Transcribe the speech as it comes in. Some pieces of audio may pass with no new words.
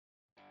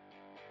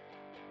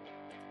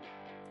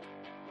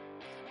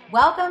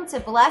Welcome to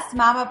Blessed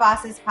Mama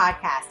Bosses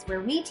podcast, where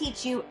we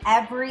teach you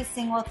every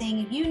single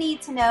thing you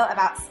need to know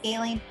about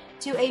scaling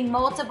to a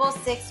multiple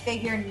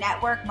six-figure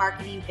network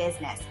marketing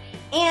business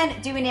and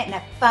doing it in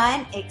a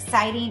fun,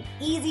 exciting,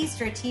 easy,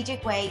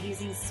 strategic way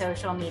using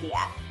social media.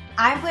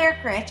 I'm Blair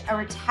Critch, a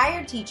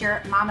retired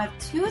teacher, mom of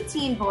 2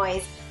 teen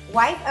boys,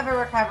 wife of a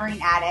recovering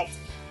addict,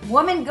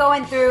 woman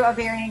going through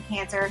ovarian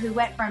cancer who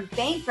went from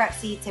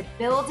bankruptcy to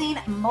building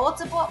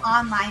multiple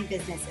online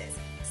businesses.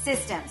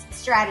 Systems,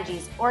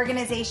 strategies,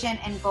 organization,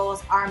 and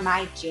goals are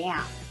my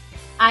jam.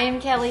 I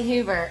am Kelly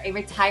Hoover, a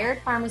retired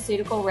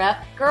pharmaceutical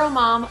rep, girl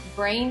mom,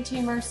 brain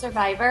tumor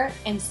survivor,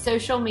 and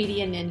social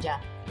media ninja.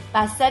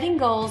 By setting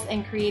goals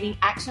and creating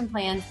action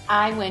plans,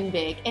 I win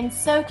big, and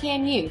so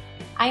can you.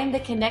 I am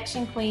the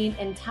connection queen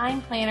and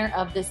time planner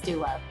of this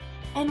duo.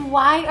 And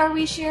why are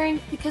we sharing?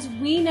 Because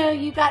we know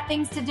you got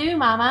things to do,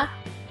 mama.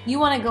 You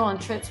want to go on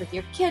trips with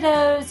your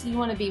kiddos. You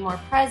want to be more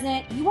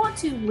present. You want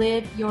to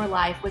live your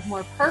life with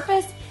more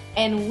purpose,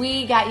 and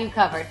we got you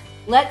covered.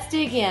 Let's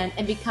dig in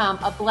and become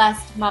a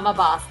blessed mama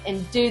boss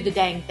and do the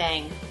dang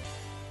thing.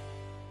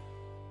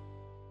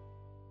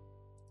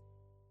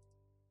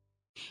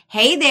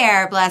 Hey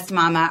there, blessed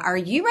mama. Are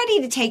you ready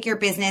to take your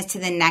business to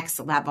the next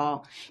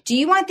level? Do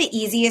you want the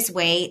easiest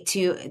way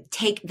to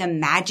take the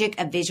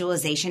magic of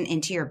visualization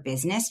into your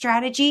business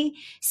strategy,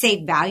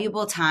 save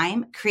valuable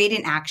time, create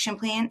an action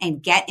plan,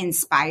 and get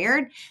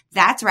inspired?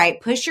 That's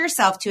right. Push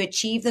yourself to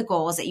achieve the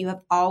goals that you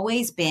have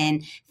always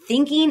been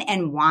thinking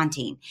and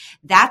wanting.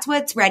 That's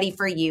what's ready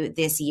for you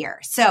this year.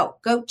 So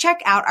go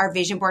check out our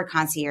Vision Board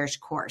Concierge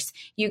course.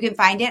 You can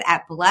find it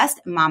at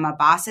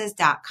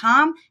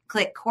blessedmamabosses.com.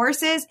 Click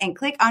courses and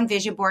click on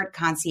Vision Board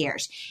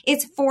Concierge.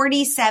 It's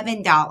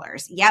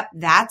 $47. Yep,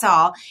 that's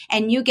all.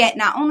 And you get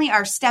not only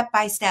our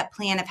step-by-step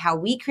plan of how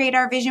we create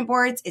our vision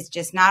boards. It's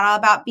just not all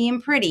about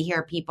being pretty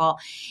here, people.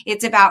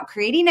 It's about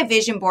creating a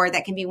vision board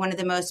that can be one of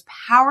the most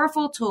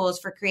powerful tools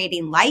for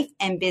creating life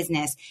and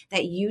business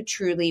that you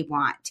truly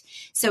want.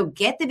 So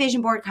get the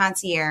Vision Board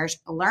Concierge,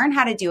 learn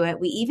how to do it.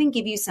 We even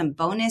give you some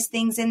bonus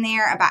things in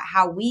there about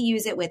how we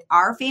use it with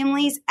our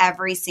families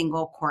every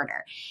single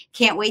quarter.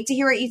 Can't wait to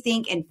hear what you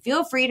think, and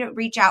feel free to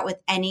reach out with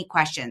any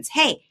questions.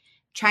 Hey,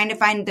 trying to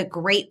find the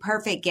great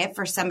perfect gift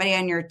for somebody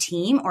on your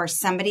team or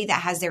somebody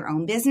that has their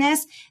own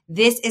business?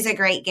 This is a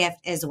great gift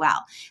as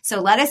well. So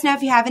let us know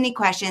if you have any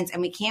questions,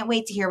 and we can't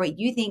wait to hear what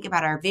you think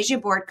about our Vision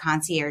Board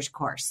Concierge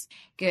course.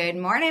 Good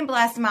morning,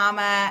 blessed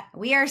mama.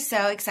 We are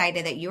so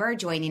excited that you are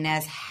joining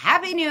us.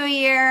 Happy New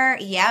Year.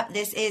 Yep,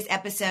 this is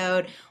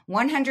episode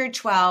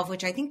 112,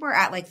 which I think we're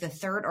at like the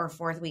 3rd or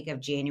 4th week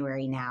of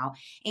January now.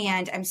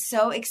 And I'm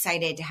so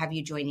excited to have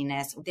you joining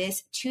us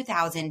this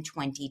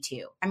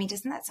 2022. I mean,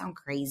 doesn't that sound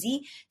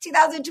crazy?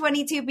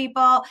 2022,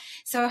 people.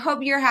 So I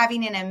hope you're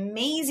having an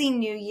amazing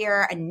new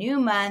year, a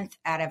new month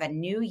out of a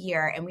new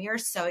year. And we are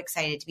so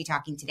excited to be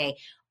talking today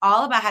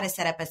all about how to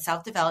set up a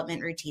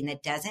self-development routine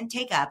that doesn't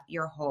take up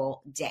your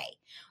whole day.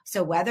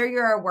 So whether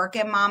you're a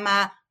working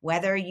mama,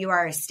 whether you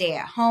are a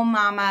stay-at-home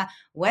mama,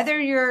 whether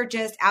you're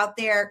just out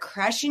there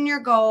crushing your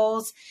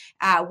goals,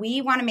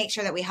 we want to make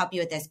sure that we help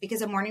you with this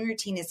because a morning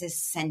routine is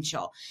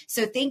essential.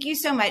 So thank you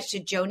so much to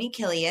Joni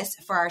Kilias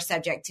for our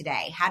subject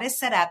today, how to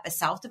set up a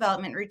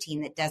self-development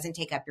routine that doesn't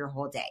take up your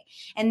whole day.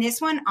 And this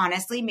one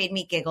honestly made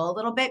me giggle a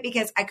little bit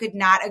because I could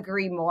not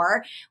agree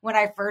more. When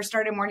I first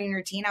started morning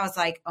routine, I was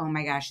like, oh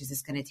my gosh, is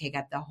this going to take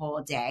up the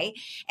whole day?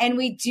 And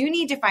we do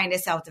need to find a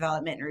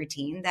self-development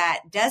routine that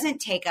doesn't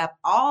take up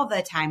all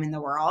the time in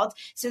the world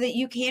so that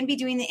you can be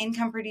doing the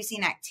income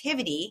producing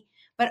activity,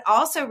 but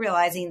also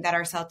realizing that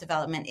our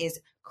self-development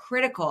is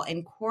critical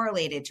and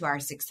correlated to our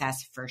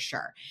success for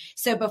sure.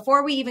 So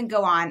before we even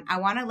go on, I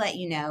want to let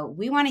you know,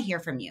 we want to hear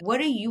from you. What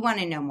do you want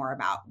to know more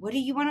about? What do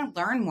you want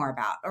to learn more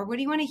about? Or what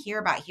do you want to hear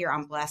about here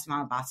on Blessed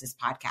Mama Bosses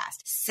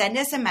podcast? Send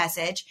us a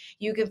message.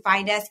 You can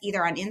find us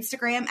either on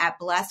Instagram at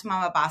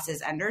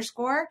blessedmamabosses_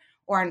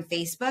 or on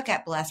Facebook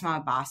at Blessed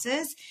Mama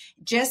Bosses.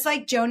 Just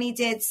like Joni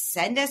did,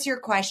 send us your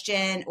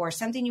question or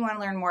something you want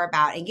to learn more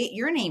about and get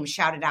your name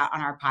shouted out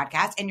on our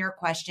podcast and your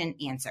question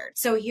answered.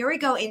 So here we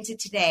go into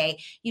today.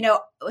 You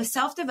know, a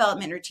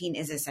self-development routine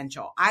is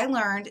essential. I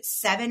learned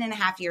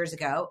 7.5 years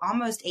ago,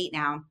 almost 8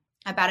 now,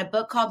 about a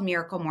book called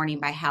Miracle Morning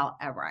by Hal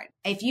Elrod.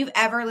 If you've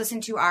ever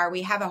listened to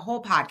we have a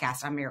whole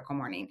podcast on Miracle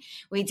Morning.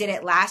 We did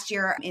it last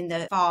year in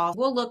the fall.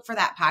 We'll look for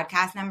that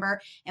podcast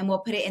number and we'll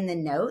put it in the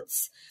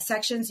notes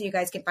section so you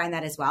guys can find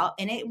that as well.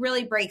 And it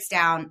really breaks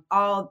down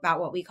all about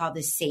what we call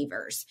the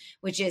savers,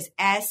 which is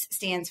S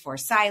stands for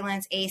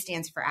silence, A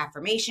stands for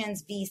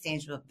affirmations, V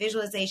stands for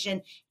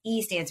visualization,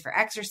 E stands for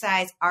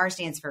exercise, R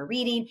stands for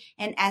reading,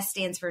 and S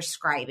stands for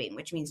scribing,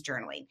 which means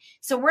journaling.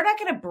 So we're not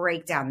going to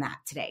break down that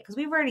today because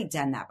we've already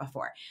done that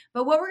before.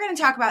 But what we're going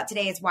to talk about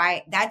today is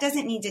why that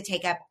doesn't need to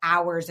take up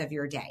hours of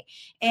your day.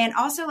 And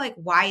also like,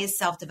 why is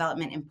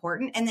self-development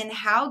important? And then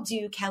how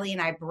do Kelly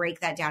and I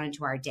break that down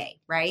into our day,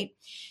 right?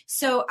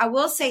 So I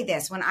will say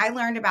this, when I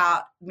learned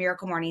about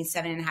Miracle Morning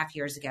 7.5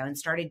 years ago and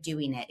started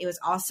doing it. It was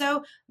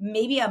also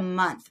maybe a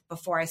month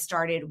before I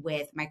started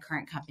with my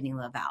current company,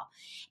 Lavelle.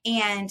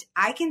 And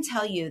I can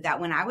tell you that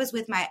when I was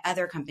with my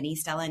other company,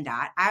 Stella and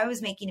Dot, I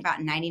was making about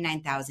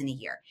 $99,000 a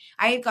year.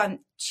 I had gone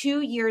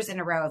 2 years in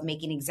a row of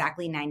making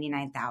exactly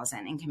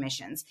 $99,000 in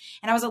commissions.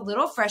 And I was a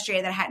little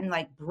frustrated that I hadn't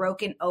like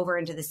broken over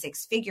into the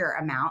 6-figure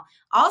amount.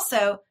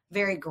 Also,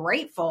 very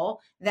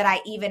grateful that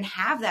I even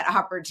have that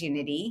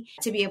opportunity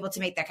to be able to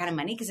make that kind of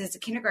money, because as a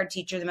kindergarten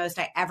teacher, the most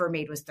I ever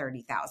made was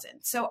 $30,000.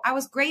 So I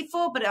was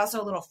grateful, but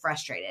also a little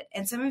frustrated.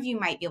 And some of you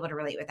might be able to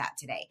relate with that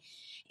today.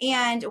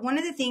 And one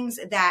of the things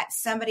that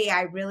somebody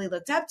I really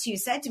looked up to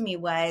said to me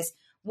was,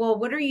 well,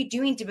 what are you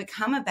doing to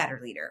become a better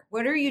leader?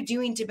 What are you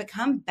doing to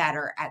become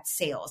better at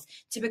sales,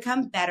 to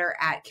become better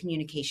at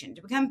communication,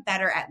 to become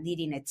better at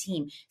leading a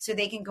team so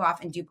they can go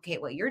off and duplicate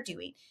what you're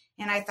doing?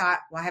 And I thought,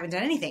 well, I haven't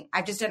done anything.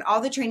 I've just done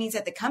all the trainings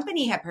that the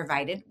company had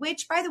provided,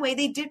 which, by the way,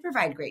 they did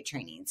provide great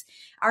trainings.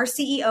 Our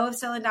CEO of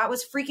Stella and Dot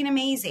was freaking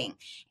amazing.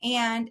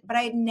 But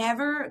I had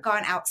never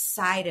gone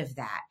outside of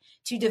that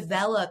to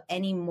develop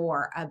any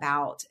more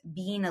about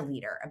being a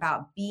leader,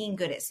 about being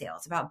good at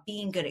sales, about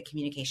being good at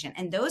communication.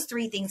 And those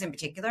 3 things in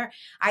particular,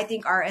 I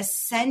think are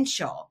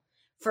essential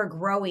for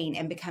growing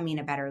and becoming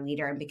a better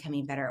leader and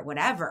becoming better at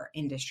whatever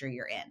industry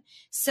you're in.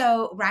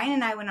 So Ryan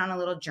and I went on a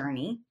little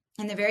journey.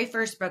 And the very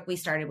first book we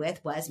started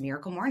with was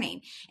Miracle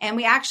Morning. And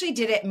we actually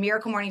did it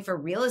Miracle Morning for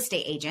real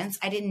estate agents.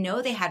 I didn't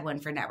know they had one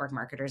for network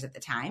marketers at the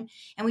time.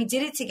 And we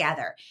did it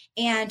together.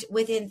 And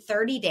within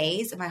 30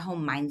 days, my whole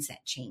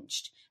mindset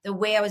changed. The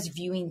way I was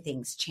viewing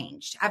things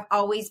changed. I've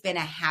always been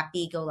a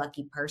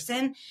happy-go-lucky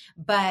person,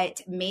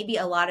 but maybe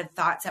a lot of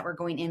thoughts that were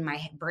going in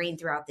my brain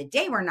throughout the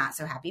day were not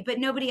so happy, but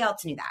nobody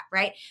else knew that,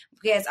 right?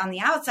 Because on the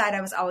outside, I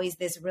was always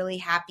this really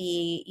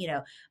happy,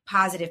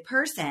 positive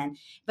person,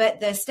 but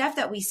the stuff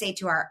that we say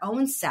to our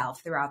own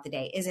self throughout the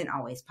day isn't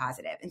always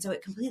positive. And so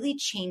it completely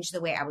changed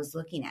the way I was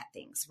looking at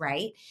things,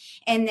 right?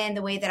 And then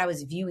the way that I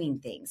was viewing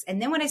things.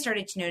 And then what I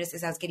started to notice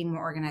is I was getting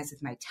more organized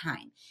with my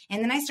time.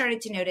 And then I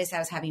started to notice I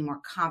was having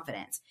more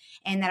confidence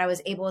and that I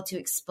was able to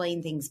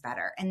explain things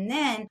better. And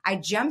then I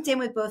jumped in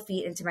with both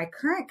feet into my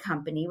current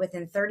company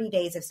within 30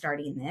 days of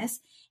starting this,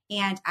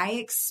 and I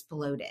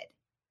exploded.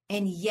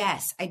 And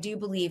yes, I do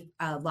believe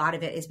a lot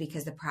of it is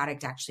because the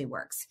product actually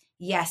works.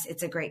 Yes,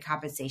 it's a great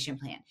compensation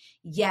plan.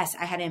 Yes,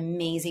 I had an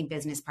amazing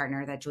business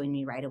partner that joined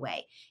me right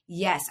away.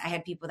 Yes, I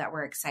had people that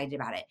were excited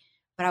about it.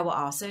 But I will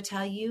also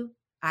tell you,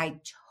 I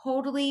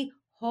totally,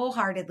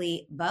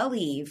 wholeheartedly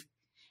believe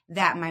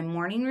that my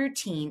morning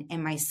routine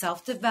and my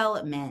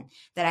self-development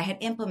that I had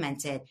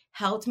implemented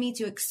helped me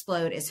to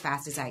explode as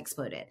fast as I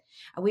exploded.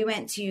 We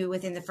went to,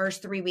 within the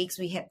first 3 weeks,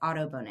 we hit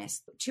auto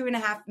bonus.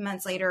 2.5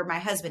 months later, my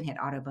husband hit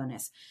auto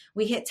bonus.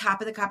 We hit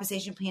top of the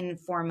compensation plan in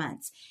 4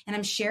 months. And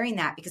I'm sharing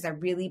that because I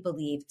really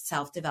believe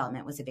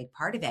self-development was a big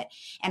part of it.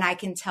 And I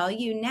can tell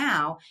you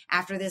now,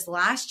 after this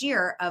last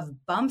year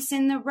of bumps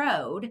in the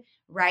road,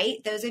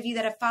 right? Those of you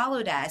that have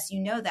followed us,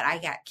 you know that I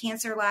got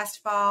cancer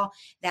last fall,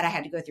 that I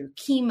had to go through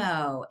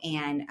chemo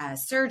and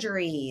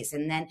surgeries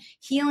and then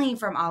healing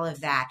from all of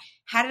that.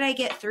 How did I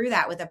get through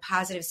that with a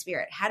positive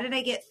spirit? How did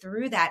I get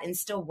through that and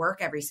still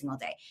work every single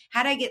day?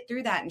 How did I get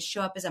through that and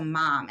show up as a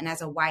mom and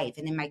as a wife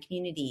and in my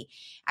community?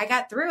 I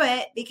got through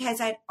it because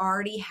I'd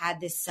already had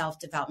this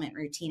self-development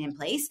routine in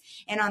place.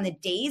 And on the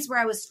days where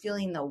I was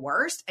feeling the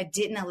worst, I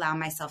didn't allow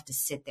myself to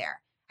sit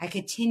there. I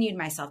continued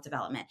my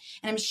self-development.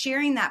 And I'm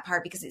sharing that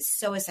part because it's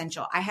so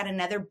essential. I had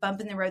another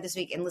bump in the road this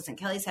week. And listen,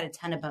 Kelly's had a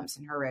ton of bumps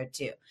in her road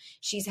too.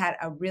 She's had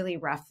a really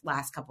rough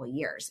last couple of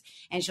years.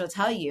 And she'll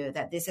tell you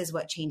that this is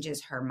what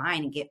changes her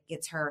mind and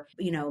gets her,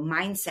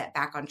 mindset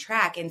back on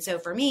track. And so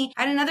for me,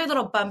 I had another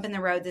little bump in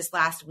the road this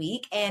last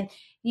week. And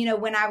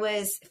when I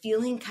was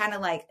feeling kind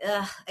of like,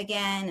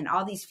 again, and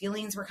all these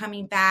feelings were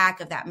coming back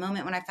of that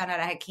moment when I found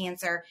out I had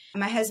cancer,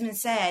 my husband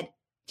said,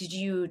 "Did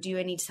you do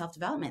any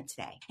self-development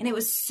today?" And it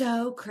was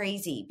so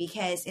crazy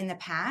because in the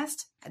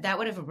past, that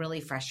would have really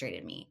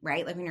frustrated me,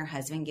 right? Like when your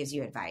husband gives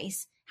you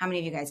advice, how many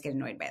of you guys get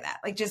annoyed by that?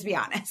 Like, just be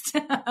honest.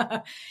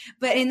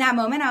 But in that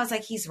moment, I was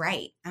like, he's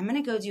right. I'm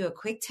going to go do a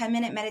quick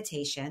 10-minute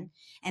meditation,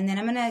 and then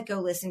I'm going to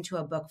go listen to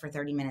a book for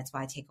 30 minutes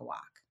while I take a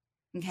walk.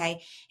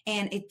 Okay.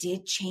 And it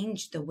did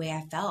change the way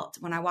I felt.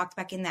 When I walked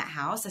back in that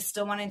house, I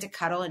still wanted to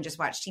cuddle and just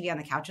watch TV on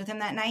the couch with him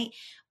that night,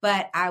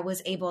 but I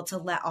was able to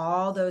let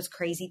all those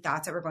crazy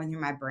thoughts that were going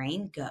through my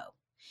brain go.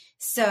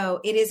 So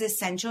it is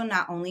essential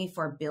not only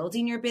for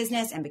building your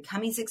business and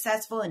becoming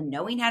successful and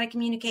knowing how to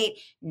communicate,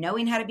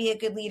 knowing how to be a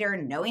good leader,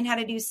 knowing how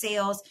to do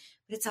sales,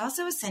 but it's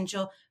also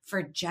essential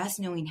for just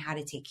knowing how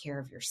to take care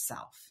of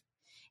yourself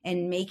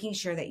and making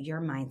sure that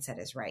your mindset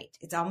is right.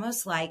 It's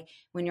almost like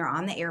when you're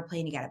on the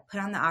airplane, you got to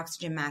put on the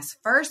oxygen mask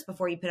first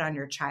before you put on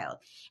your child.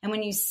 And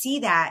when you see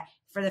that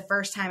for the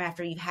first time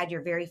after you've had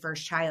your very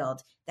first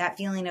child, that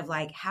feeling of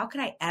like, how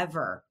could I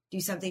ever do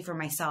something for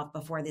myself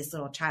before this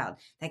little child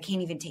that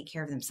can't even take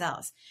care of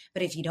themselves?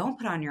 But if you don't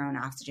put on your own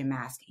oxygen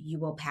mask, you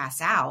will pass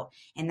out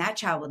and that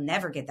child will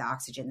never get the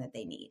oxygen that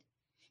they need.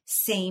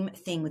 Same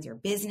thing with your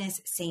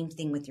business, same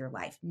thing with your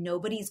life.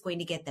 Nobody's going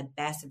to get the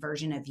best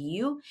version of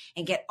you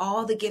and get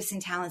all the gifts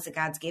and talents that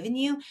God's given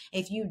you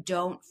if you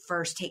don't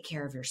first take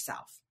care of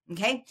yourself.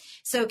 Okay.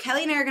 So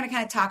Kelly and I are going to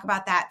kind of talk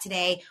about that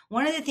today.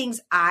 One of the things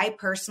I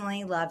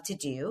personally love to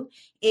do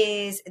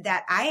is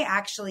that I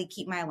actually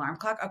keep my alarm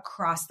clock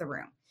across the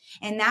room.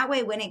 And that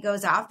way, when it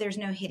goes off, there's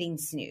no hitting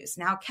snooze.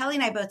 Now, Kelly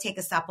and I both take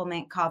a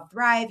supplement called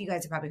Thrive. You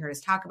guys have probably heard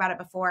us talk about it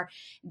before.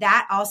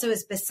 That also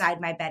is beside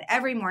my bed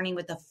every morning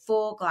with a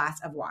full glass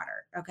of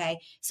water.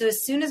 Okay. So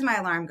as soon as my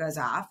alarm goes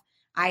off,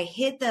 I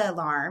hit the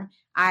alarm,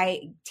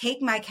 I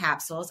take my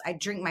capsules, I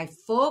drink my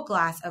full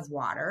glass of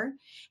water,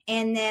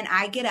 and then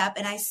I get up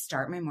and I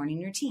start my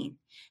morning routine.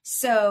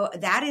 So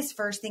that is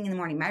first thing in the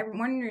morning. My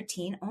morning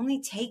routine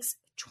only takes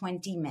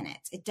 20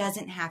 minutes. It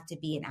doesn't have to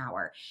be an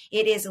hour.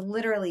 It is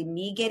literally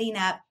me getting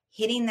up,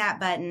 hitting that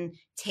button,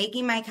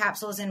 taking my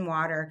capsules and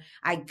water.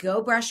 I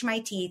go brush my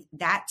teeth.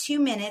 That 2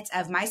 minutes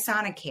of my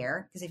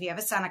Sonicare, because if you have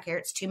a Sonicare,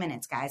 it's 2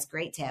 minutes, guys.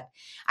 Great tip.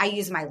 I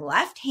use my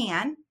left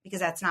hand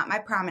because that's not my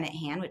prominent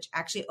hand, which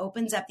actually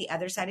opens up the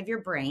other side of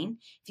your brain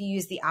if you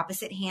use the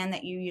opposite hand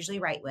that you usually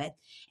write with.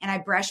 And I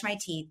brush my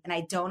teeth and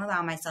I don't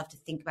allow myself to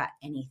think about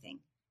anything.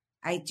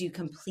 I do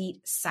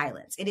complete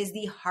silence. It is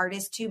the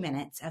hardest 2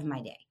 minutes of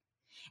my day.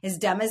 As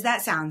dumb as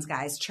that sounds,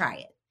 guys, try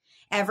it.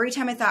 Every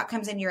time a thought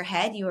comes in your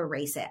head, you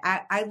erase it.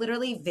 I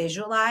literally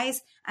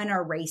visualize an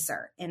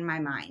eraser in my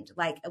mind,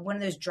 like one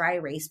of those dry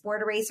erase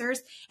board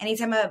erasers.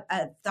 Anytime a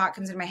thought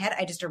comes in my head,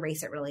 I just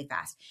erase it really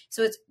fast.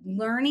 So it's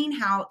learning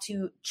how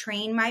to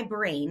train my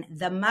brain,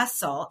 the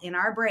muscle in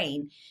our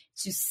brain,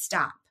 to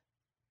stop.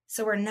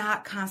 So we're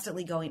not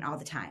constantly going all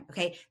the time.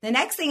 Okay. The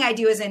next thing I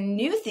do is a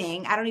new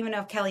thing. I don't even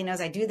know if Kelly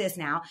knows I do this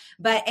now,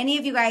 but any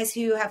of you guys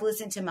who have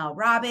listened to Mel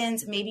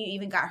Robbins, maybe you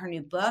even got her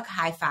new book,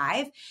 High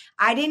Five.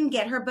 I didn't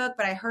get her book,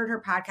 but I heard her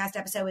podcast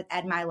episode with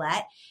Ed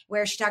Milet,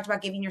 where she talked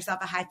about giving yourself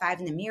a high five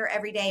in the mirror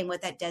every day and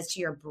what that does to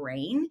your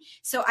brain.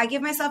 So I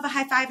give myself a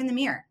high five in the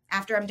mirror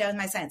after I'm done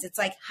with my sentence. It's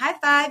like, high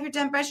five, you're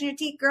done brushing your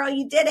teeth, girl,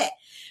 you did it,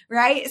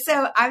 right?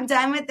 So I'm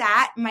done with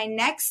that. My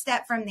next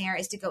step from there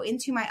is to go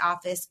into my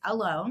office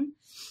alone.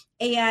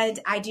 And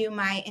I do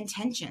my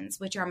intentions,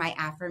 which are my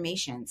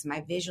affirmations,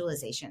 my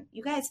visualization.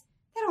 You guys,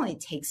 that only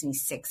takes me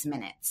 6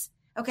 minutes.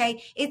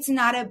 Okay. It's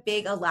not a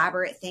big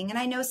elaborate thing. And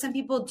I know some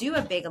people do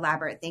a big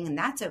elaborate thing and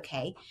that's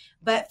okay.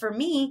 But for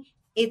me,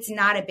 it's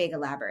not a big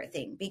elaborate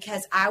thing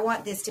because I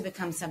want this to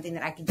become something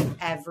that I can do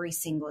every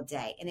single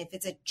day. And if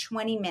it's a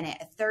 20-minute,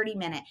 a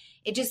 30-minute,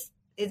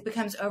 it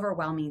becomes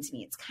overwhelming to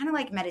me. It's kind of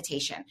like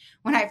meditation.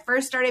 When I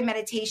first started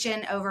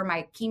meditation over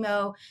my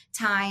chemo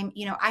time,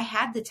 I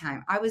had the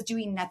time. I was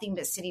doing nothing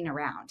but sitting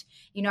around.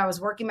 I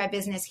was working my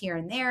business here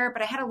and there,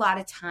 but I had a lot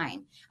of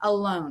time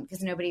alone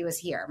because nobody was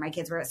here. My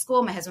kids were at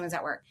school. My husband was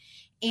at work.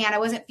 And I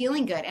wasn't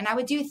feeling good. And I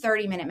would do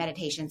 30-minute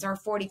meditations or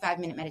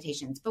 45-minute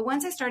meditations. But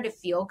once I started to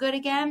feel good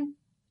again,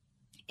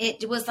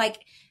 it was like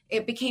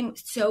it became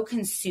so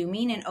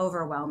consuming and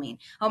overwhelming.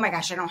 Oh my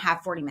gosh, I don't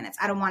have 40 minutes.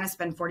 I don't want to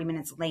spend 40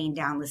 minutes laying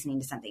down listening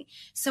to something.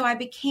 So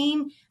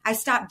I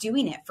stopped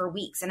doing it for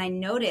weeks and I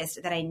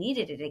noticed that I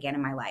needed it again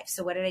in my life.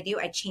 So what did I do?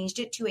 I changed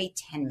it to a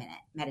 10-minute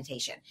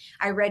meditation.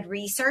 I read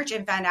research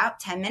and found out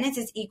 10 minutes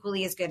is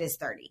equally as good as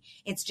 30.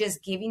 It's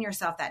just giving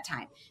yourself that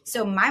time.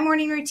 So my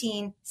morning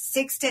routine,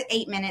 6 to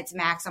 8 minutes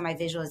max on my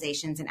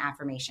visualizations and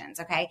affirmations.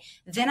 Okay.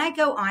 Then I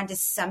go on to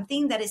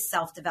something that is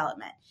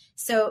self-development.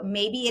 So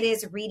maybe it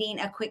is reading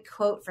a quick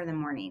quote for the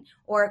morning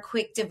or a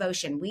quick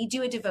devotion. We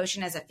do a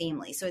devotion as a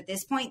family. So at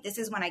this point, this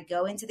is when I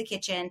go into the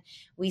kitchen.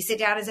 We sit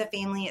down as a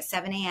family at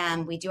 7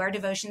 a.m. We do our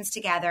devotions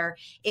together.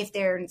 If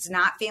there's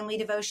not family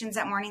devotions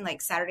that morning,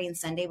 like Saturday and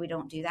Sunday, we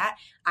don't do that.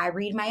 I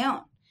read my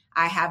own.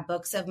 I have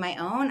books of my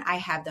own. I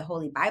have the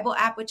Holy Bible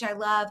app, which I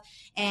love,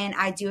 and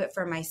I do it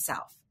for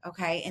myself.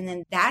 Okay. And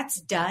then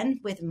that's done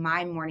with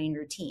my morning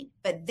routine.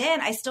 But then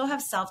I still have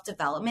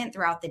self-development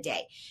throughout the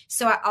day.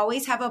 So I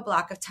always have a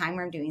block of time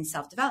where I'm doing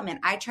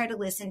self-development. I try to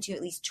listen to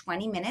at least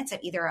 20 minutes of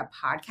either a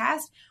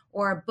podcast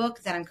or a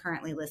book that I'm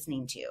currently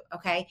listening to.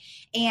 Okay.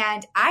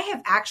 And I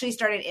have actually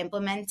started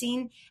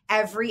implementing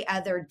every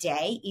other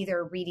day,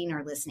 either reading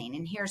or listening.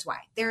 And here's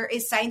why. There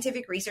is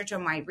scientific research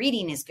on why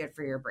reading is good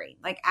for your brain,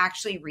 like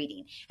actually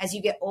reading. As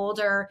you get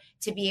older,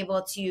 to be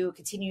able to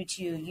continue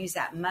to use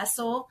that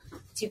muscle,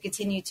 to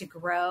continue to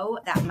grow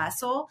that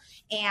muscle.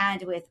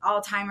 And with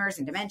Alzheimer's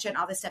and dementia and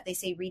all this stuff, they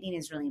say reading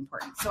is really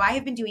important. So I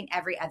have been doing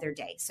every other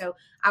day. So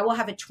I will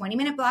have a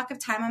 20-minute block of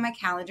time on my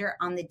calendar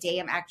on the day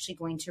I'm actually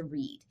going to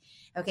read.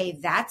 Okay,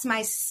 that's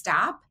my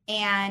stop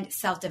and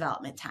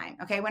self-development time.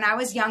 Okay, when I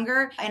was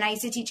younger and I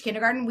used to teach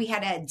kindergarten, we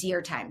had a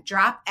DEAR time.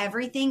 Drop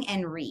everything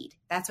and read.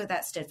 That's what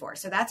that stood for.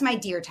 So that's my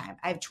DEAR time.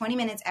 I have 20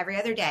 minutes every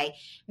other day.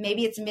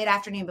 Maybe it's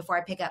mid-afternoon before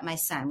I pick up my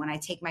son when I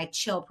take my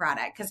chill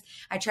product because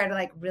I try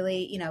to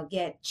really,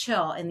 get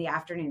chill in the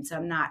afternoon so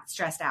I'm not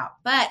stressed out.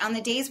 But on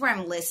the days where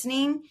I'm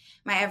listening,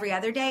 my every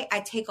other day, I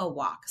take a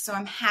walk. So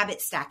I'm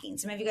habit stacking.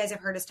 Some of you guys have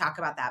heard us talk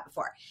about that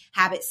before.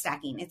 Habit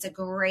stacking. It's a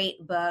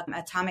great book,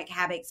 Atomic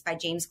Habits by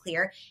James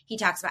Clear. He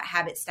talks about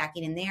habit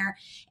stacking in there.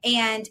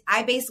 And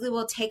I basically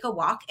will take a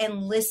walk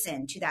and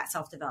listen to that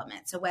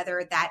self-development. So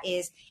whether that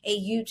is a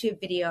YouTube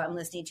video I'm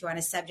listening to on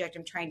a subject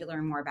I'm trying to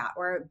learn more about,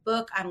 or a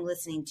book I'm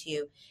listening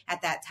to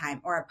at that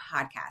time, or a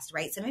podcast,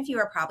 right? Some of you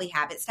are probably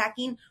habit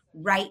stacking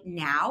right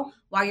now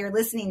while you're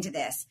listening to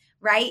this,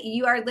 right?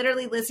 You are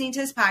literally listening to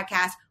this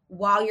podcast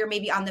while you're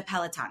maybe on the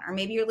Peloton, or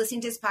maybe you're listening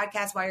to this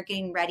podcast while you're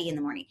getting ready in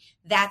the morning.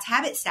 That's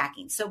habit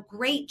stacking. So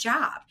great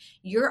job.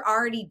 You're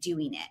already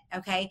doing it.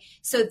 Okay.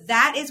 So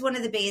that is one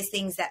of the biggest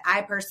things that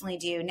I personally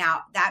do.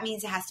 Now that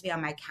means it has to be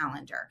on my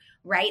calendar,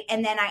 right?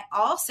 And then I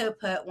also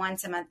put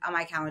once a month on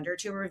my calendar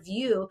to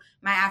review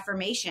my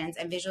affirmations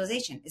and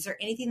visualization. Is there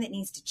anything that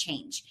needs to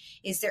change?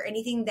 Is there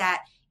anything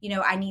that,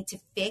 I need to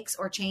fix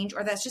or change,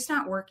 or that's just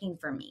not working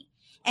for me?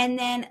 And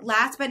then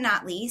last but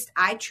not least,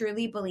 I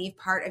truly believe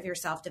part of your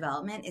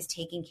self-development is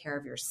taking care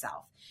of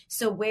yourself.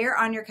 So where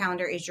on your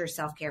calendar is your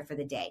self-care for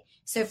the day?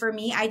 So for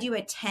me, I do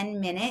a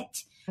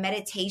 10-minute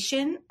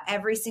meditation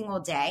every single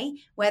day,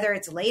 whether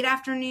it's late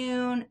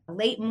afternoon,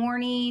 late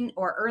morning,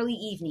 or early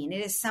evening.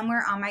 It is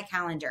somewhere on my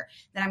calendar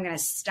that I'm going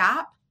to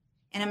stop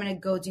and I'm going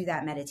to go do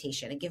that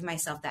meditation and give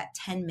myself that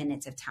 10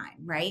 minutes of time,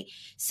 right?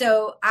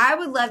 So I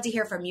would love to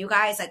hear from you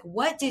guys. Like,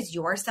 what does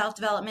your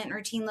self-development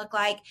routine look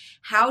like?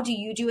 How do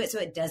you do it so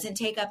it doesn't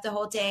take up the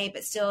whole day,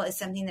 but still is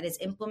something that is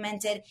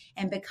implemented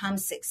and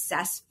becomes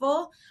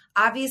successful?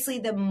 Obviously,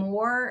 the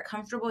more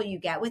comfortable you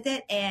get with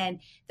it and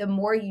the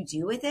more you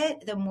do with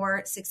it, the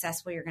more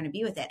successful you're going to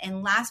be with it.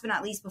 And last but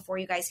not least, before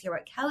you guys hear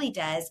what Kelly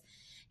does,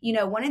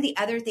 one of the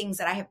other things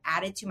that I have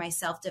added to my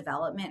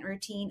self-development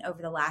routine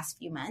over the last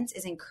few months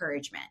is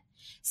encouragement.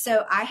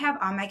 So I have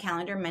on my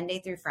calendar Monday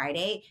through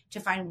Friday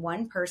to find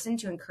one person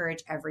to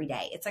encourage every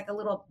day. It's like a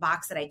little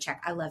box that I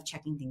check. I love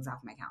checking things off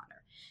my calendar.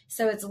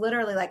 So it's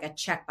literally like a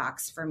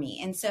checkbox for me.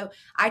 And so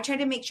I try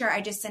to make sure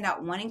I just send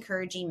out one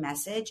encouraging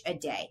message a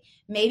day.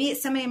 Maybe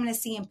it's somebody I'm going to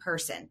see in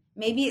person.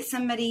 Maybe it's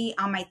somebody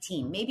on my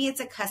team. Maybe it's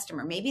a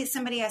customer. Maybe it's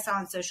somebody I saw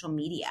on social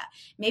media.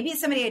 Maybe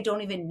it's somebody I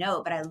don't even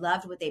know, but I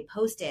loved what they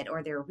posted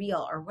or their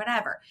reel or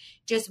whatever.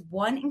 Just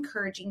one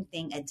encouraging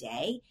thing a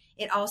day.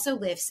 It also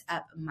lifts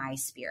up my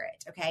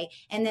spirit. Okay.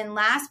 And then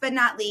last but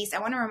not least, I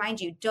want to remind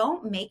you,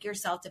 don't make your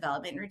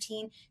self-development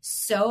routine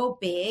so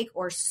big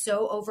or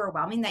so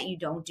overwhelming that you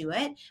don't do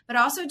it, but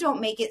also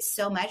don't make it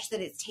so much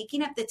that it's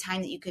taking up the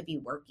time that you could be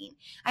working.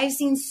 I've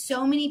seen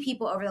so many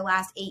people over the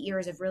last 8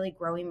 years of really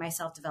growing my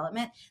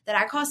self-development that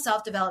I call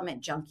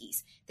self-development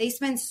junkies. They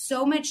spend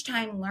so much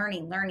time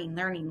learning,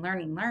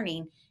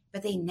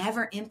 but they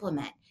never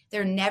implement.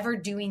 They're never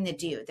doing the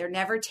do. They're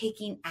never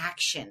taking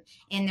action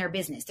in their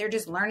business. They're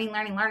just learning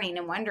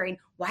and wondering,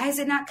 why is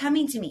it not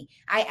coming to me?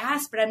 I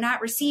asked, but I'm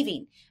not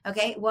receiving.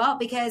 Okay, well,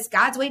 because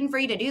God's waiting for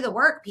you to do the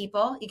work,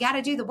 people. You got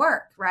to do the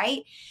work,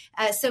 right?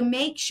 So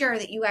make sure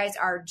that you guys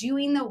are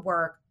doing the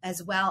work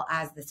as well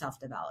as the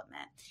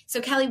self-development.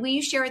 So Kelly, will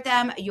you share with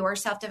them your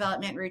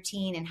self-development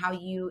routine and how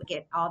you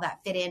get all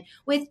that fit in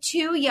with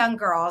 2 young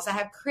girls that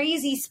have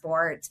crazy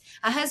sports,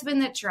 a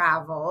husband that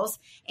travels,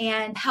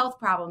 and health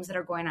problems that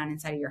are going on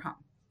inside of your home?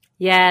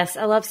 Yes,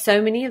 I love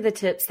so many of the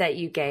tips that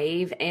you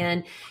gave.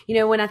 And,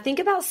 when I think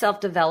about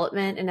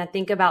self-development and I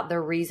think about the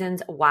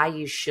reasons why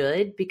you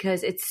should,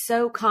 because it's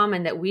so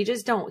common that we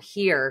just don't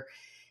hear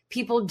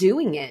people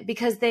doing it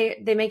because they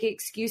make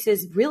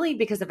excuses really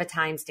because of a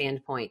time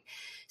standpoint.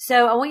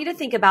 So I want you to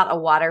think about a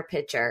water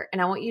pitcher,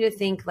 and I want you to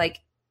think like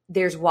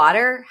there's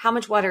water. How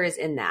much water is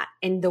in that?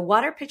 And the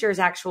water pitcher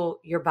is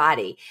your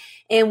body.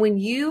 And when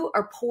you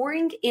are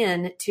pouring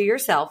in to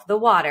yourself, the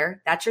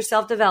water, that's your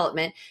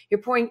self-development,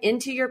 you're pouring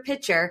into your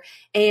pitcher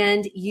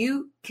and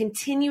you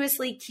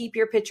continuously keep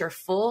your pitcher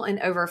full and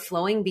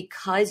overflowing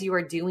because you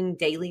are doing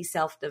daily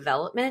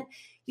self-development.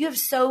 You have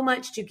so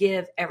much to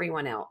give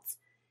everyone else.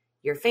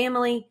 Your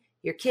family,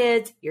 your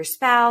kids, your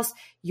spouse,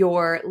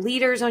 your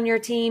leaders on your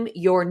team,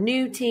 your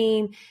new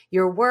team,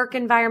 your work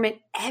environment,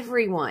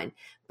 everyone.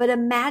 But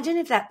imagine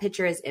if that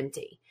pitcher is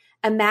empty.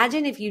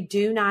 Imagine if you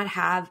do not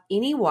have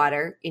any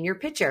water in your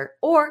pitcher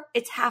or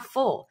it's half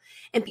full.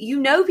 And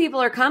people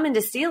are coming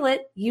to steal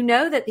it. You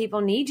know that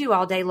people need you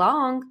all day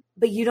long,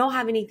 but you don't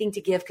have anything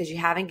to give because you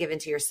haven't given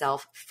to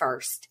yourself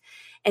first.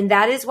 And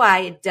that is why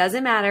it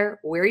doesn't matter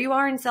where you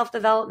are in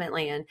self-development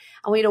land.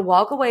 I want you to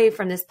walk away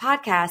from this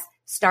podcast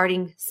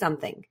starting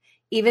something.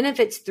 Even if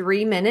it's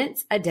 3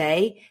 minutes a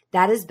day,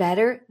 that is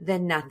better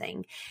than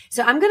nothing.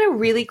 So I'm going to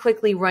really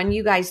quickly run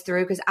you guys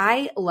through because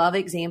I love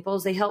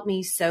examples. They help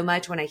me so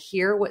much when I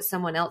hear what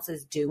someone else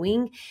is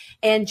doing.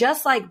 And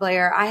just like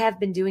Blair, I have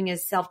been doing a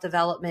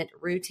self-development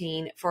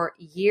routine for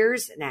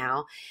years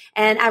now.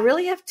 And I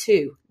really have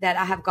 2 that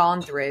I have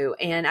gone through.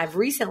 And I've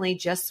recently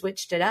just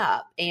switched it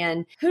up.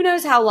 And who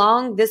knows how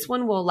long this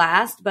one will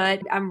last, but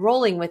I'm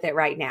rolling with it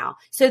right now.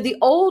 So the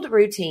old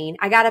routine,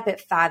 I got up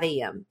at 5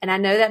 a.m. And I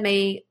know that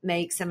may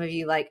make some of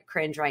you like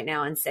cringe right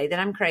now and say that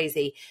I'm crazy.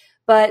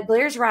 But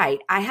Blair's right.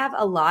 I have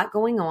a lot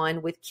going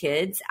on with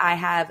kids. I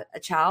have a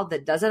child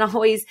that doesn't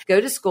always go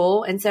to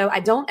school. And so I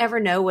don't ever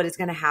know what is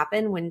going to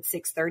happen when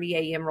 6:30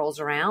 a.m. rolls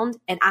around.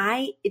 And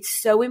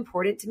it's so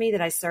important to me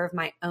that I serve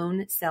my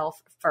own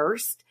self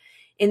first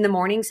in the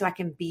morning so I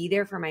can be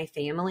there for my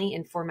family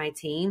and for my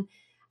team.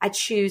 I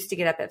choose to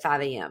get up at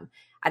 5 a.m.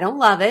 I don't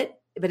love it,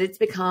 but it's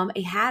become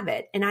a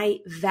habit and I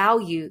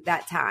value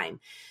that time.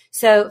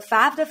 So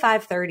 5 to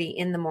 5:30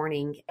 in the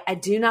morning, I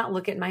do not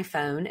look at my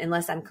phone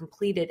unless I'm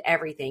completed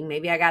everything.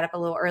 Maybe I got up a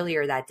little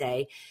earlier that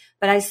day,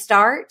 but I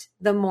start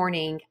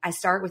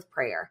with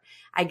prayer.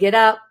 I get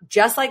up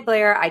just like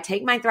Blair. I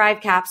take my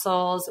Thrive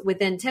capsules.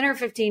 Within 10 or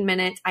 15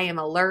 minutes, I am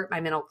alert. My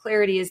mental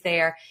clarity is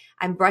there.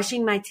 I'm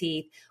brushing my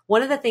teeth.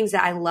 One of the things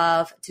that I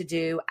love to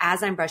do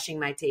as I'm brushing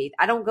my teeth,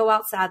 I don't go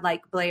outside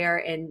like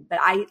Blair, but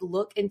I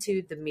look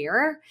into the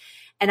mirror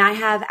and I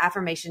have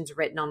affirmations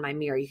written on my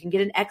mirror. You can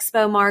get an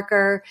expo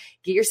marker,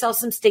 get yourself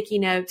some sticky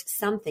notes,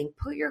 something.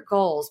 Put your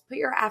goals, put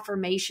your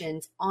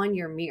affirmations on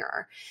your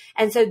mirror.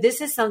 And so this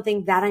is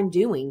something that I'm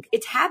doing.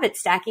 It's habit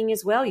stacking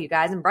as well, you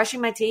guys. I'm brushing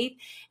my teeth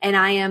and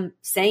I am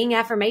saying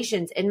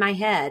affirmations in my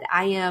head.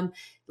 I am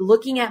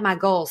looking at my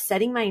goals,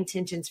 setting my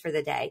intentions for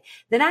the day.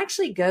 Then I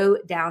actually go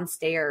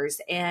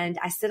downstairs and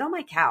I sit on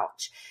my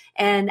couch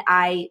and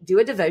I do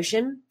a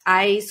devotion.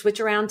 I switch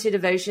around to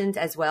devotions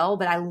as well,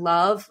 but I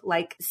love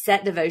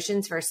set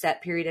devotions for a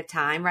set period of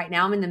time. Right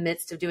now I'm in the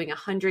midst of doing a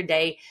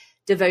 100-day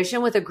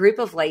devotion with a group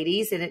of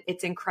ladies and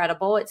it's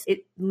incredible.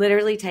 It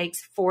literally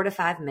takes 4 to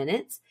 5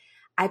 minutes.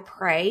 I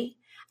pray.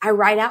 I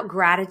write out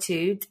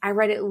gratitude. I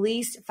write at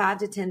least 5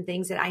 to 10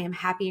 things that I am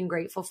happy and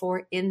grateful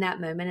for in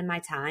that moment in my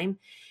time.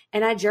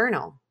 And I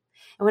journal.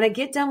 And when I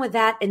get done with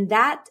that, and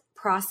that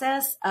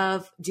process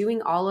of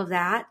doing all of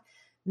that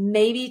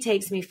maybe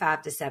takes me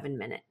 5 to 7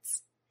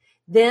 minutes.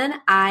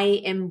 Then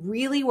I am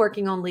really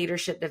working on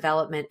leadership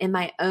development in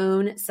my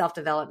own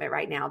self-development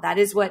right now. That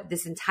is what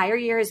this entire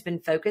year has been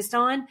focused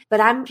on,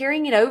 but I'm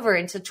carrying it over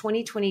into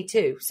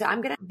 2022. So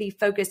I'm going to be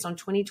focused on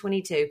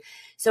 2022.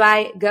 So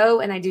I go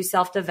and I do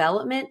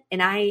self-development,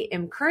 and I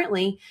am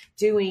currently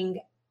doing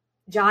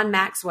John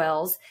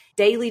Maxwell's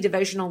daily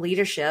devotional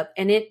leadership,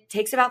 and it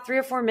takes about 3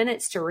 or 4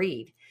 minutes to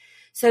read.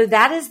 So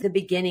that is the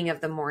beginning of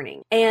the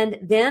morning. And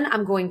then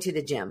I'm going to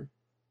the gym.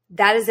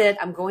 That is it.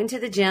 I'm going to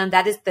the gym.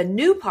 That is the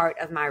new part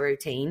of my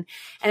routine.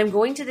 And I'm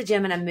going to the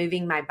gym and I'm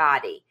moving my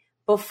body.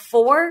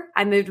 Before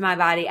I moved my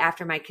body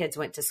after my kids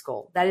went to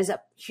school. That is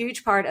a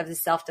huge part of the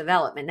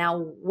self-development. Now,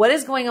 what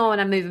is going on when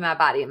I'm moving my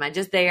body? Am I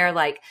just there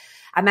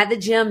I'm at the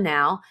gym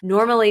now?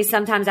 Normally,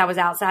 sometimes I was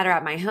outside or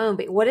at my home,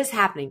 but what is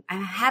happening?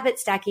 I'm habit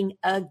stacking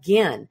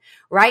again.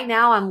 Right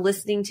now, I'm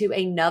listening to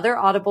another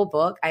Audible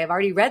book. I have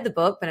already read the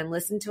book, but I'm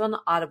listening to it on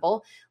the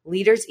Audible,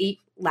 Leaders Eat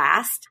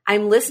Last.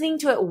 I'm listening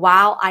to it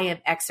while I am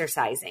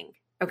exercising.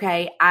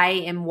 Okay. I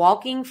am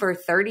walking for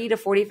 30 to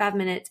 45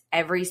 minutes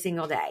every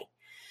single day.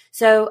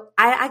 So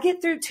I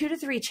get through 2 to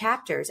 3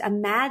 chapters.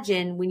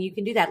 Imagine when you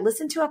can do that.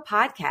 Listen to a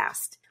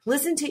podcast.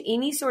 Listen to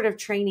any sort of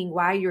training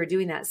while you're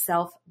doing that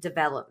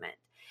self-development.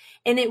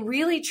 And it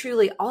really,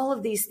 truly, all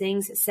of these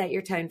things set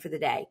your tone for the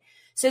day.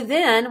 So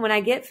then when I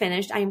get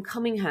finished, I am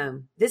coming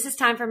home. This is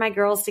time for my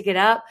girls to get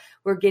up.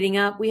 We're getting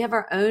up. We have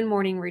our own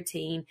morning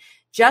routine,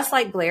 just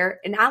like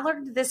Blair. And I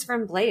learned this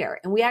from Blair,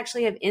 and we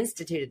actually have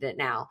instituted it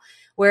now,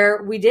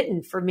 where we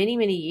didn't for many,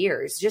 many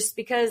years, just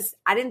because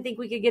I didn't think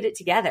we could get it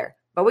together.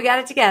 But we got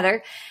it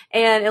together,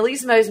 and at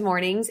least most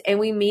mornings, and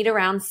we meet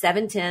around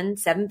 7:10,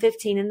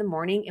 7:15 in the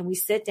morning, and we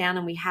sit down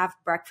and we have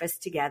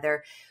breakfast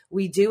together.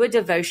 We do a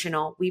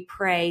devotional, we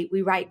pray,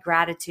 we write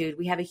gratitude.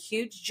 We have a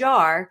huge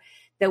jar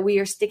that we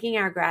are sticking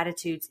our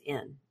gratitudes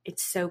in.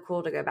 It's so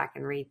cool to go back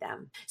and read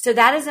them. So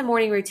that is a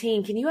morning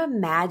routine. Can you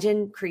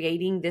imagine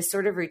creating this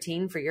sort of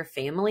routine for your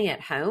family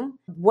at home?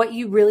 What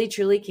you really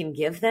truly can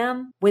give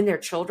them when they're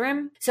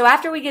children. So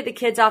after we get the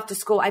kids off to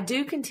school, I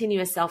do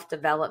continue a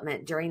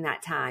self-development during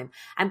that time.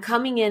 I'm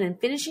coming in and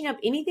finishing up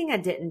anything I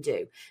didn't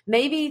do.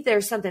 Maybe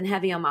there's something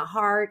heavy on my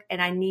heart and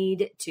I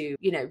need to,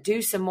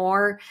 do some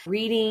more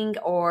reading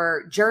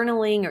or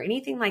journaling or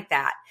anything like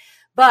that.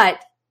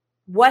 But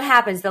what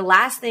happens, the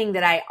last thing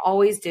that I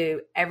always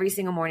do every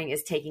single morning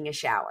is taking a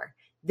shower.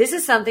 This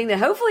is something that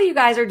hopefully you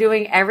guys are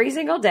doing every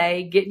single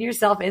day, getting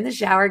yourself in the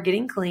shower,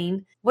 getting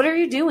clean. What are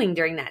you doing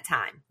during that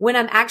time? When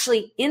I'm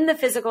actually in the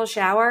physical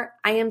shower,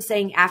 I am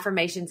saying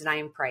affirmations and I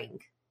am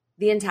praying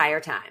the entire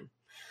time.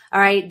 All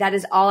right. That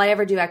is all I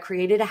ever do. I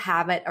created a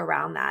habit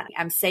around that.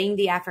 I'm saying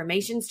the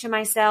affirmations to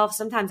myself.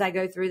 Sometimes I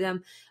go through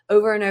them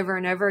over and over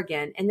and over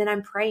again. And then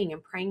I'm praying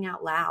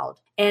out loud.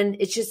 And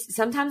it's just,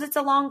 sometimes it's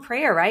a long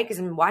prayer, right? Because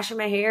I'm washing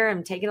my hair,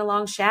 I'm taking a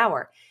long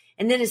shower.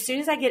 And then as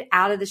soon as I get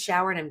out of the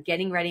shower and I'm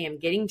getting ready, I'm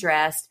getting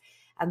dressed,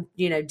 I'm,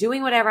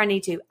 doing whatever I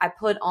need to, I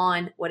put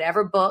on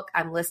whatever book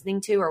I'm listening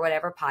to or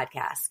whatever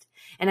podcast,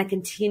 and I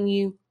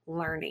continue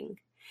learning.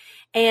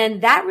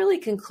 And that really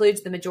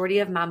concludes the majority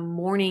of my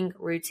morning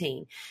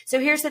routine. So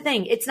here's the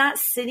thing. It's not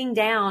sitting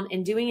down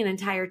and doing an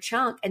entire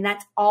chunk, and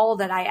that's all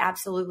that I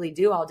absolutely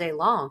do all day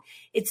long.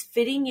 It's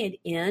fitting it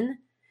in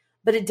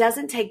but it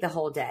doesn't take the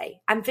whole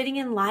day. I'm fitting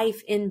in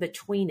life in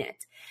between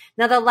it.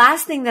 Now, the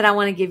last thing that I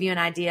want to give you an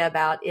idea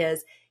about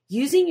is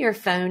using your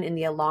phone and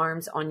the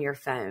alarms on your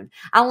phone.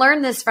 I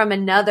learned this from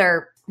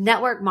another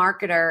network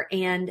marketer,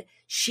 and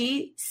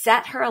she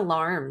set her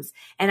alarms.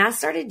 And I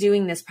started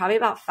doing this probably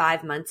about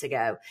 5 months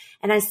ago.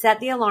 And I set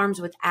the alarms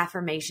with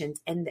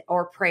affirmations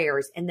or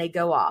prayers, and they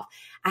go off.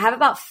 I have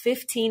about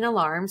 15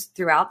 alarms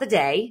throughout the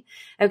day.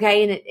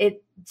 Okay. And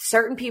it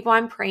certain people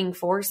I'm praying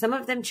for, some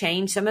of them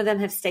change. Some of them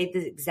have stayed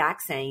the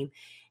exact same.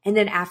 And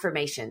then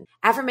affirmations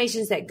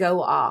that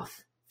go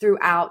off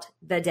throughout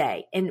the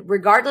day. And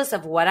regardless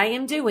of what I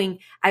am doing,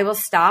 I will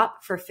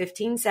stop for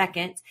 15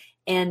 seconds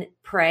and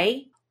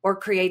pray or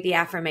create the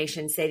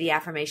affirmation, say the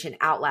affirmation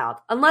out loud.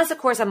 Unless, of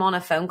course, I'm on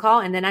a phone call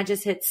and then I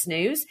just hit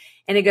snooze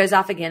and it goes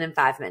off again in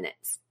 5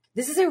 minutes.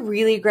 This is a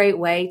really great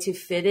way to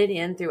fit it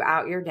in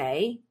throughout your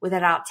day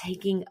without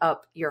taking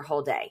up your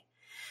whole day.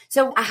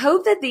 So I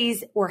hope that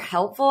these were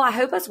helpful. I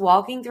hope us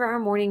walking through our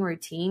morning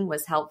routine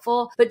was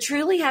helpful, but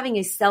truly having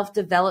a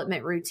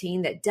self-development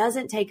routine that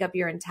doesn't take up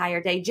your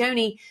entire day.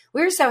 Joni,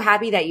 we're so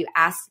happy that you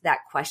asked that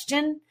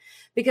question,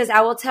 because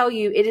I will tell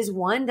you, it is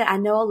one that I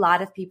know a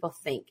lot of people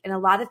think, and a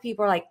lot of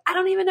people are like, I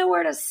don't even know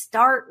where to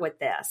start with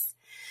this.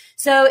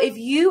 So if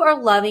you are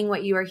loving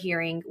what you are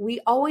hearing, we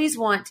always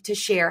want to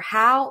share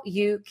how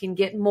you can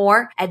get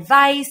more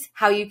advice,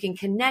 how you can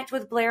connect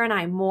with Blair and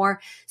I more.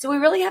 So we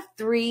really have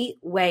 3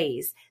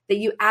 ways that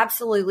you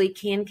absolutely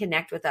can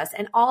connect with us.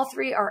 And all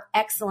 3 are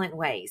excellent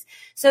ways.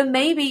 So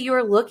maybe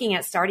you're looking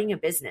at starting a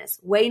business.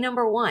 Way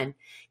number 1,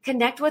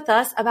 connect with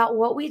us about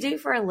what we do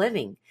for a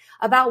living,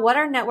 about what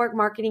our network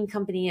marketing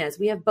company is.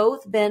 We have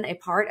both been a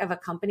part of a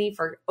company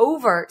for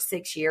over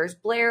 6 years,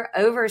 Blair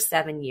over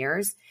 7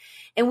 years.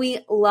 And we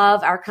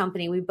love our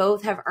company. We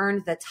both have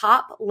earned the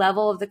top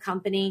level of the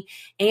company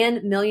and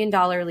 $1 million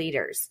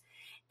leaders.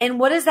 And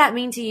what does that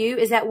mean to you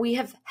is that we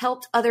have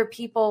helped other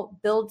people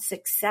build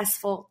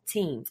successful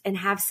teams and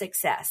have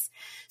success.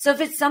 So if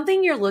it's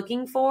something you're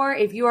looking for,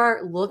 if you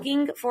are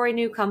looking for a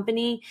new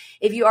company,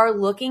 if you are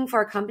looking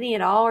for a company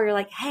at all, or you're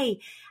like,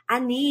 hey, I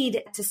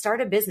need to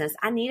start a business.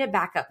 I need a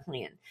backup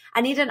plan.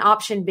 I need an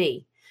option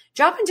B.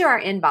 Drop into our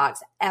inbox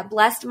at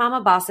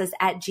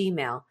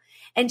blessedmamabosses@gmail.com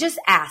and just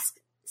ask.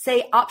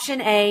 Say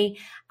option A,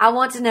 I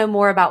want to know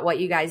more about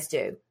what you guys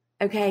do.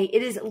 Okay.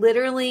 It is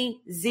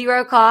literally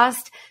 0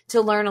 cost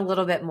to learn a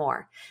little bit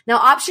more. Now,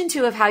 option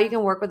 2 of how you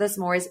can work with us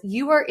more is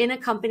you are in a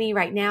company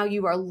right now,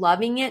 you are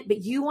loving it,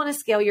 but you want to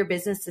scale your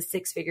business to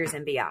 6 figures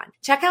and beyond.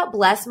 Check out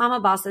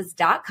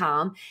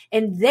blessedmamabosses.com,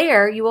 and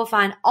there you will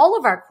find all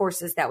of our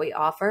courses that we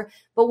offer,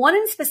 but one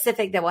in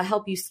specific that will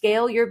help you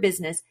scale your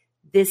business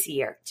this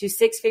year to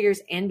 6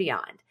 figures and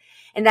beyond.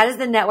 And that is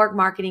the Network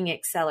Marketing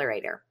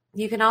Accelerator.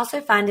 You can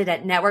also find it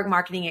at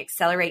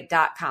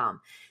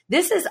networkmarketingaccelerate.com.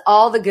 This is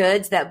all the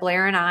goods that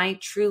Blair and I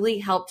truly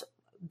helped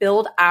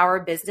build our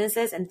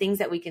businesses and things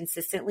that we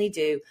consistently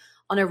do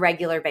on a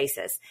regular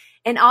basis.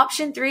 And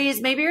option 3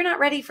 is maybe you're not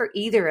ready for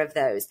either of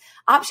those.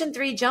 Option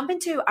 3, jump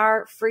into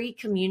our free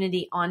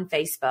community on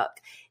Facebook.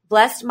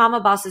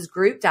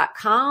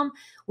 blessedmamabossesgroup.com.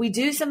 We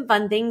do some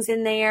fun things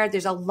in there.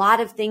 There's a lot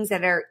of things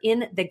that are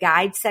in the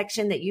guide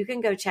section that you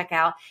can go check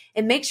out,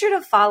 and make sure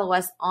to follow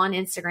us on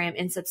Instagram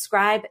and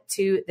subscribe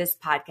to this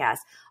podcast.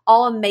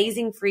 All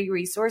amazing free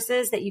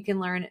resources that you can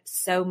learn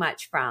so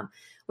much from.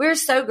 We're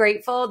so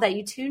grateful that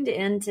you tuned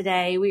in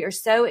today. We are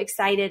so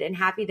excited and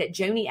happy that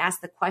Joni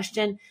asked the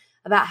question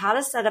about how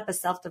to set up a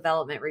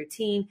self-development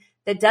routine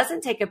that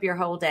doesn't take up your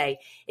whole day.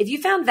 If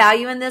you found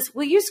value in this,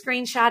 will you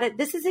screenshot it?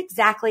 This is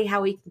exactly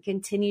how we can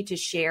continue to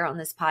share on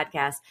this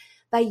podcast,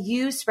 by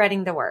you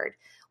spreading the word.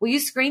 Will you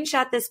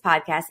screenshot this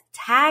podcast,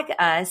 tag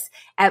us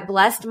at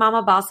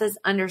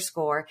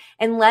blessedmamabosses_,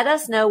 and let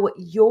us know what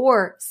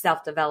your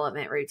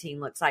self-development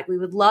routine looks like. We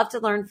would love to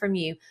learn from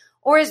you.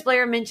 Or as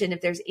Blair mentioned, if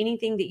there's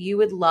anything that you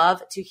would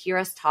love to hear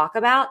us talk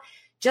about,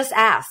 just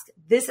ask.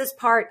 This is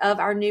part of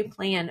our new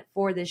plan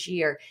for this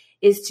year,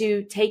 is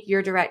to take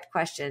your direct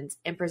questions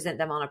and present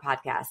them on a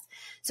podcast.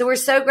 So we're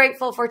so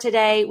grateful for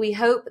today. We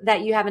hope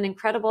that you have an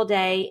incredible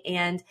day,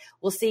 and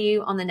we'll see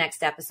you on the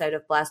next episode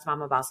of Blessed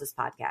Mama Bosses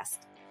podcast.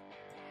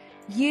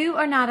 You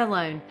are not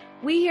alone.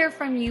 We hear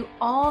from you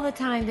all the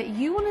time that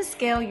you want to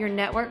scale your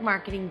network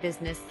marketing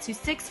business to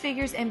 6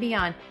 figures and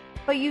beyond,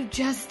 but you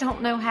just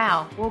don't know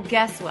how. Well,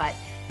 guess what?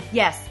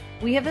 Yes,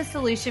 we have a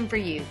solution for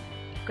you.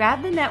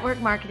 Grab the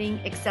Network Marketing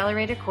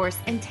Accelerator course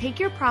and take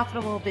your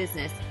profitable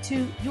business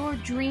to your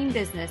dream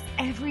business,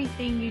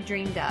 everything you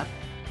dreamed of.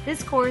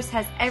 This course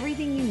has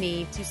everything you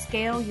need to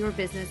scale your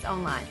business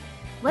online.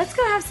 Let's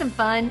go have some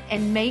fun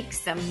and make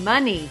some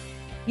money.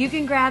 You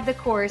can grab the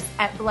course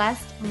at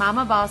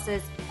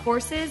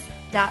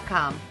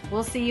blessedmamabossescourses.com.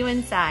 We'll see you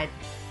inside.